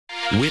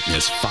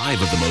Witness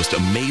 5 of the most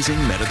amazing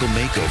medical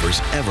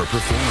makeovers ever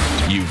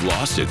performed. You've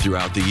lost it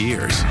throughout the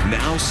years.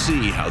 Now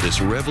see how this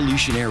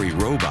revolutionary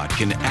robot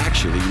can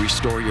actually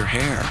restore your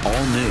hair.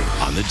 All new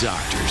on The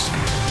Doctors.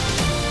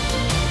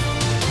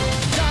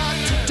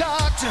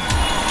 Doctor,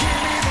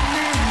 give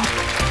me the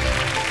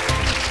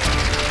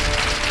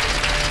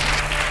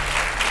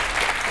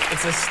news.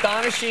 It's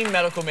astonishing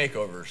medical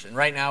makeovers, and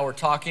right now we're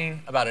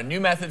talking about a new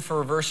method for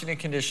reversing a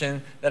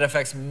condition that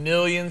affects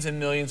millions and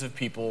millions of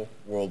people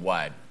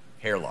worldwide: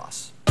 hair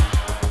loss.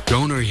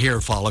 Donor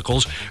hair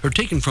follicles are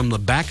taken from the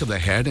back of the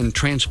head and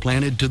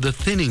transplanted to the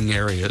thinning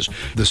areas.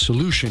 The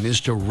solution is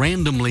to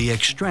randomly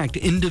extract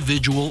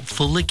individual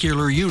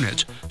follicular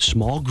units,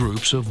 small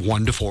groups of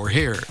 1 to 4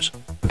 hairs.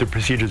 The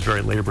procedure is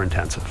very labor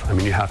intensive. I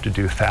mean, you have to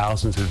do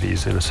thousands of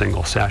these in a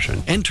single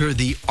session. Enter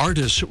the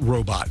ARTAS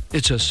robot.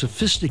 It's a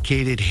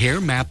sophisticated hair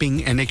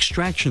mapping and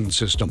extraction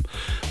system.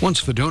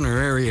 Once the donor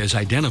area is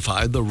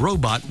identified, the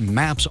robot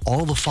maps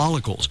all the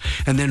follicles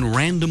and then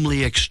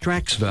randomly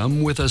extracts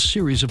them with a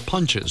series of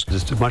punches.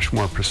 It's much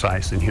more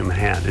precise than human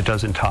hand. It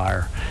doesn't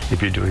tire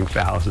if you're doing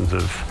thousands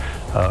of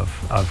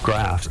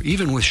grafts.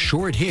 Even with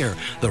short hair,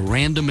 the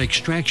random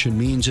extraction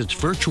means it's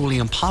virtually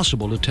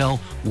impossible to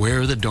tell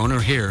where the donor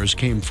hairs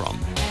came from.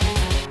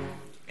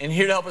 And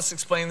here to help us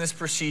explain this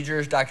procedure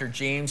is Dr.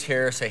 James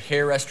Harris, a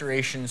hair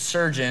restoration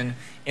surgeon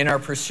in our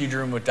procedure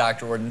room with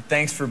Dr. Orden.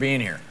 Thanks for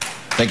being here.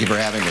 Thank you for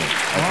having me.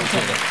 I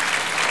appreciate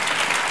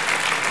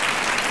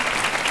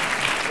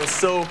it.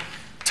 So,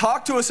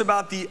 talk to us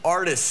about the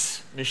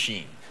ARTAS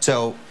machine.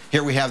 So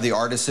here we have the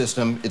ARTAS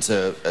system. It's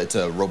a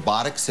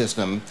robotic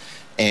system,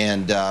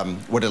 and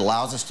what it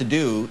allows us to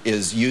do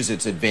is use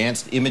its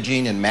advanced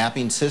imaging and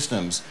mapping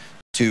systems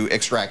to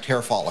extract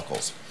hair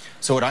follicles.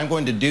 So what I'm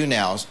going to do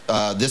now,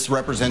 this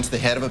represents the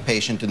head of a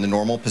patient in the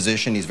normal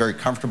position. He's very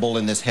comfortable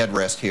in this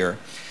headrest here.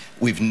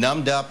 We've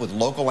numbed up with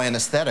local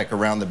anesthetic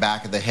around the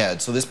back of the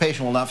head, so this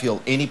patient will not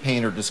feel any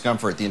pain or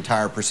discomfort the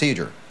entire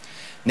procedure.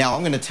 Now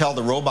I'm going to tell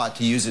the robot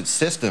to use its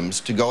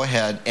systems to go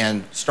ahead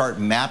and start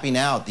mapping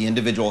out the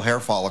individual hair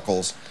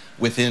follicles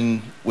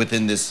within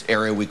this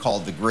area we call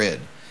the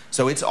grid.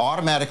 So it's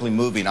automatically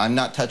moving. I'm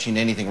not touching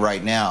anything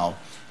right now,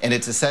 and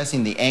it's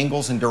assessing the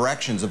angles and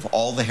directions of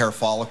all the hair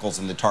follicles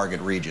in the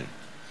target region.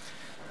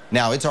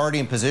 Now it's already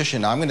in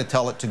position. I'm going to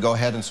tell it to go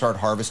ahead and start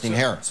harvesting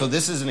hair. So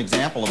this is an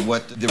example of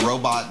what the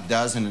robot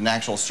does in an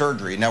actual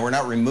surgery. Now we're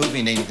not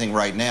removing anything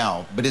right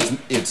now, but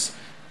it's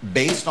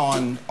based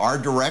on our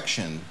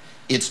direction.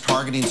 It's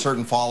targeting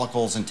certain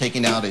follicles and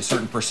taking out a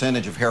certain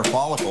percentage of hair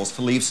follicles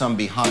to leave some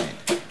behind.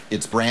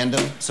 It's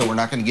random, so we're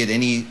not going to get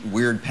any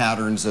weird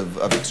patterns of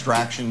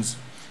extractions.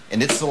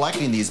 And it's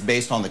selecting these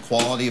based on the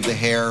quality of the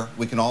hair.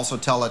 We can also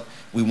tell it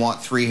we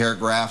want 3 hair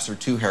grafts or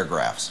 2 hair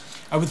grafts.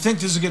 I would think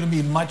this is going to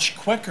be much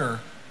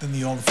quicker than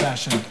the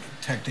old-fashioned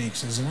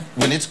techniques, isn't it?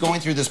 When it's going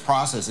through this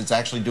process, it's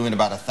actually doing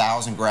about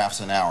 1,000 grafts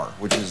an hour,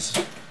 which is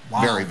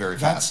very, very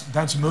fast.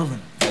 That's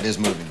moving. That is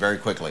moving very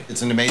quickly.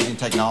 It's an amazing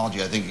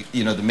technology. I think,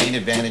 you know, the main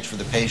advantage for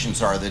the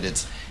patients are that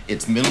it's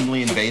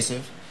minimally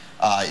invasive.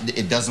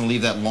 It doesn't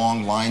leave that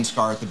long line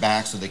scar at the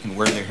back, so they can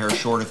wear their hair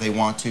short if they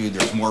want to.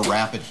 There's more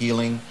rapid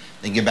healing.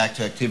 They can get back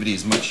to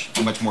activities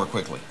much more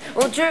quickly.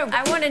 Well, Drew,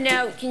 I want to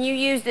know, can you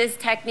use this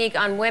technique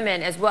on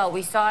women as well?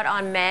 We saw it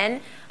on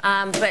men,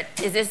 but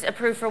is this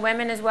approved for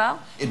women as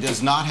well? It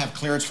does not have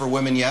clearance for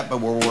women yet,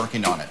 but we're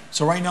working on it.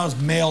 So right now it's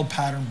male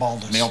pattern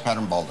baldness. Male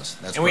pattern baldness,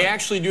 that's And correct. we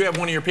actually do have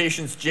one of your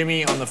patients,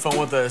 Jimmy, on the phone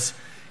with us.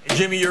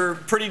 Jimmy, you're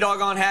pretty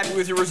doggone happy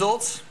with your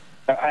results?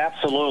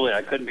 Absolutely.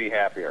 I couldn't be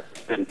happier.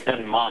 It's been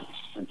 10 months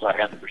since I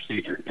had the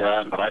procedure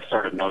done, but I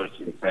started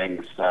noticing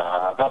things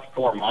about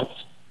 4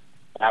 months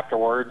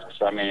afterwards.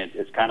 I mean,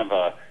 it's kind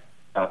of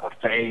a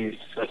phase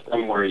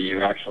system where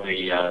you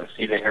actually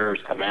see the hairs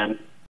come in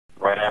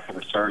right after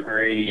the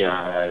surgery,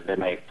 then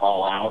they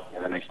fall out,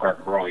 and then they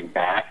start growing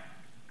back.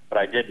 But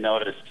I did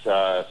notice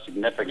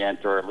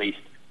significant, or at least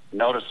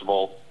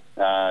noticeable,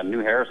 new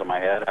hairs on my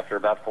head after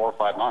about 4 or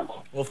 5 months.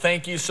 Well,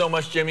 thank you so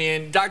much, Jimmy.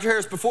 And Dr.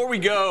 Harris, before we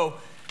go,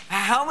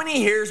 how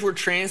many hairs were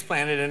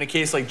transplanted in a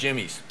case like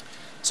Jimmy's?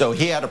 So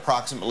he had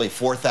approximately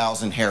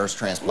 4,000 hairs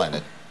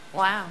transplanted.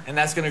 Wow. And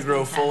that's going to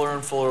grow fuller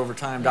and fuller over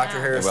time. Yeah. Dr.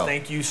 Harris,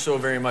 thank you so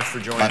very much for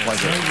joining us. My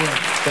pleasure.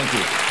 Thank you.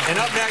 And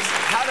up next,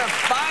 how to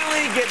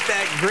finally get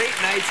that great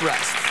night's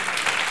rest.